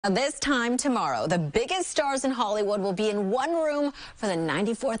This time tomorrow, the biggest stars in Hollywood will be in one room for the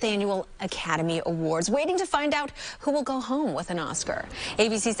 94th Annual Academy Awards, waiting to find out who will go home with an Oscar.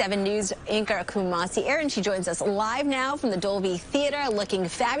 ABC 7 News anchor Kumasi, she joins us live now from the Dolby Theater, looking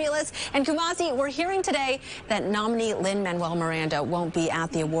fabulous. And Kumasi, we're hearing today that nominee Lin-Manuel Miranda won't be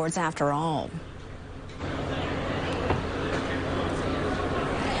at the awards after all.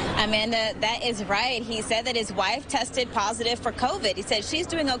 Amanda, that is right. He said that his wife tested positive for COVID. He said she's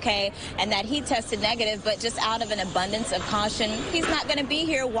doing okay and that he tested negative, but just out of an abundance of caution, he's not going to be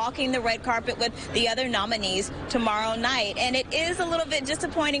here walking the red carpet with the other nominees tomorrow night. And it is a little bit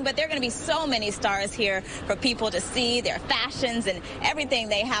disappointing, but there are going to be so many stars here for people to see their fashions and everything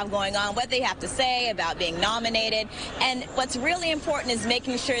they have going on, what they have to say about being nominated. And what's really important is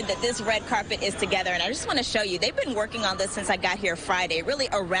making sure that this red carpet is together. And I just want to show you, they've been working on this since I got here Friday, really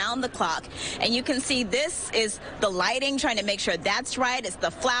around the clock. And you can see this is the lighting, trying to make sure that's right. It's the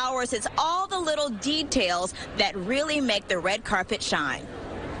flowers. It's all the little details that really make the red carpet shine.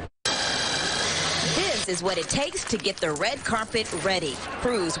 This is what it takes to get the red carpet ready.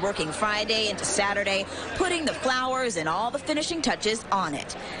 Crews working Friday into Saturday, putting the flowers and all the finishing touches on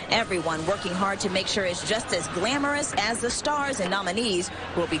it. Everyone working hard to make sure it's just as glamorous as the stars and nominees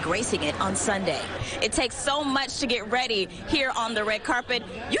will be gracing it on Sunday. It takes so much to get ready here on the red carpet.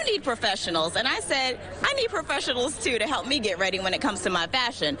 You need professionals. And I said, I need professionals too to help me get ready when it comes to my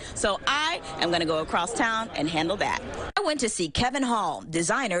fashion. So I am going to go across town and handle that. I went to see Kevan,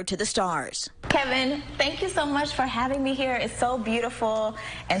 designer to the stars. Kevan, thank you so much for having me here. It's so beautiful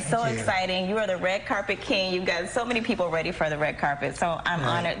and so exciting. You are the red carpet king. You've got so many people ready for the red carpet. So I'm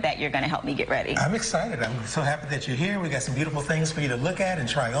honored that you're going to help me get ready. I'm excited. I'm so happy that you're here. We got some beautiful things for you to look at and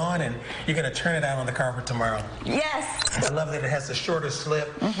try on, and you're going to turn it out on the carpet tomorrow. Yes. I love that it has the shorter slip,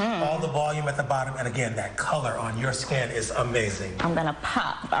 all the volume at the bottom, and again, that color on your skin is amazing. I'm going to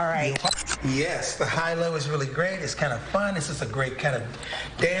pop. All right. Yes, the high-low is really great. It's kind of fun. This is a great kind of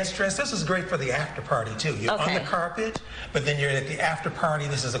dance dress. This is great for the after party too. You're on the carpet, but then you're at the after party.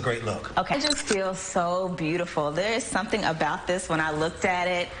 This is a great look. Okay. It just feels so beautiful. There is something about this when I looked at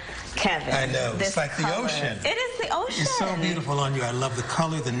it. Kevan. I know. It's like the ocean. It is the ocean. It's so beautiful on you. I love the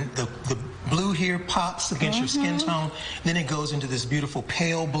color. The blue here pops against your skin tone. Then it goes into this beautiful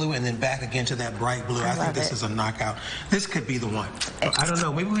pale blue and then back again to that bright blue. I think this is a knockout. This could be the one. I don't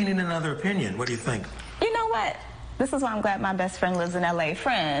know. Maybe we need another opinion. What do you think? You know what? This is why I'm glad my best friend lives in L.A.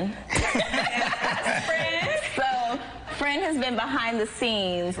 Friend. So, Friend has been behind the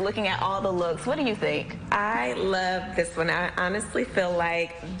scenes looking at all the looks. What do you think? I love this one. I honestly feel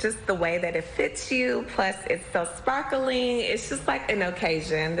like just the way that it fits you, plus it's so sparkling. It's just like an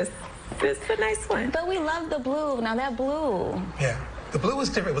occasion. This is a nice one. But we love the blue. Now that blue. Yeah. The blue was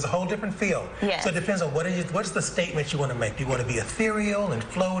different. It was a whole different feel. Yes. So it depends on what's the statement you want to make. Do you want to be ethereal and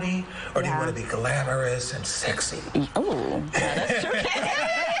floaty, or do you want to be glamorous and sexy? Oh, that's true.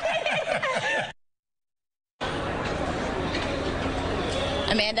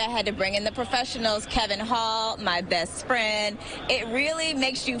 Amanda, I had to bring in the professionals. Kevan Hall, my best friend. It really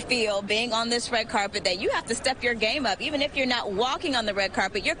makes you feel, being on this red carpet, that you have to step your game up. Even if you're not walking on the red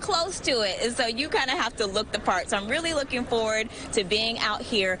carpet, you're close to it. And so you kind of have to look the part. So I'm really looking forward to being out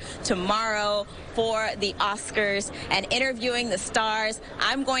here tomorrow for the Oscars and interviewing the stars.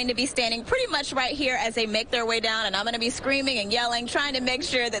 I'm going to be standing pretty much right here as they make their way down, and I'm going to be screaming and yelling, trying to make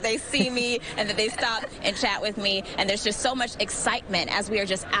sure that they see me and that they stop and chat with me. And there's just so much excitement as we are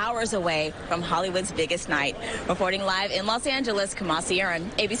just hours away from Hollywood's biggest night. Reporting live in Los Angeles, Kumasi,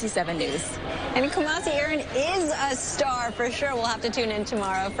 ABC 7 News. And Kumasi is a star for sure. We'll have to tune in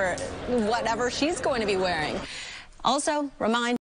tomorrow for whatever she's going to be wearing. Also, remind